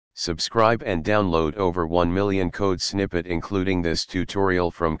Subscribe and download over 1 million code snippet including this tutorial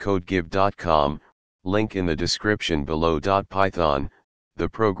from codegive.com, link in the description below. Python, the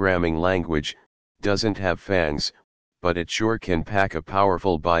programming language, doesn't have fangs, but it sure can pack a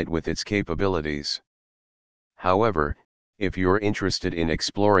powerful bite with its capabilities. However, if you're interested in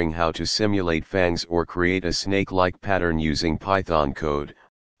exploring how to simulate fangs or create a snake-like pattern using Python code,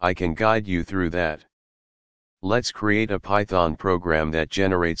 I can guide you through that. Let's create a Python program that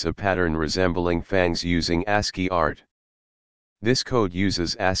generates a pattern resembling fangs using ASCII art. This code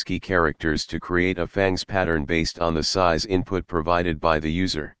uses ASCII characters to create a fangs pattern based on the size input provided by the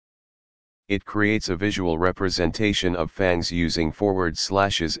user. It creates a visual representation of fangs using forward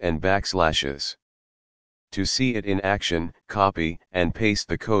slashes and backslashes. To see it in action, copy and paste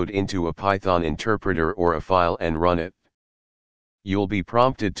the code into a Python interpreter or a file and run it. You'll be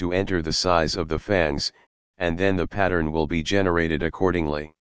prompted to enter the size of the fangs, and then the pattern will be generated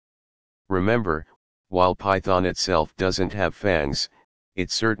accordingly. Remember, while Python itself doesn't have fangs,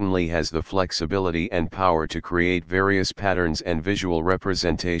 it certainly has the flexibility and power to create various patterns and visual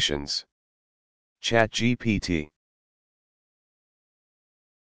representations. ChatGPT